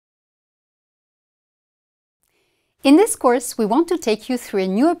In this course, we want to take you through a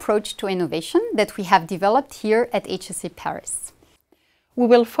new approach to innovation that we have developed here at HEC Paris. We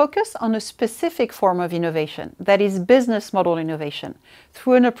will focus on a specific form of innovation, that is business model innovation,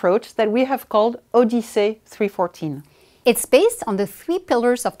 through an approach that we have called Odyssey 314. It's based on the 3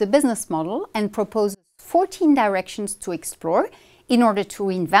 pillars of the business model and proposes 14 directions to explore in order to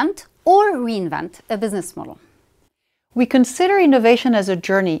reinvent or reinvent a business model. We consider innovation as a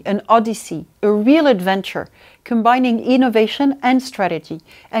journey, an odyssey, a real adventure, combining innovation and strategy,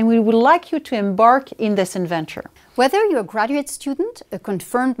 and we would like you to embark in this adventure. Whether you're a graduate student, a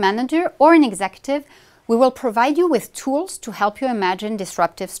confirmed manager, or an executive, we will provide you with tools to help you imagine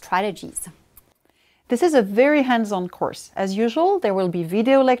disruptive strategies. This is a very hands-on course. As usual, there will be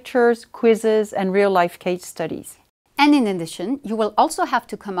video lectures, quizzes, and real-life case studies. And in addition, you will also have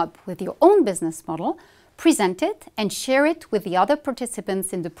to come up with your own business model, present it, and share it with the other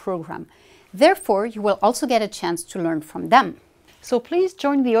participants in the program. Therefore, you will also get a chance to learn from them. So please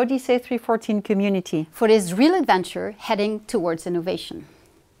join the Odyssey 314 community for this real adventure heading towards innovation.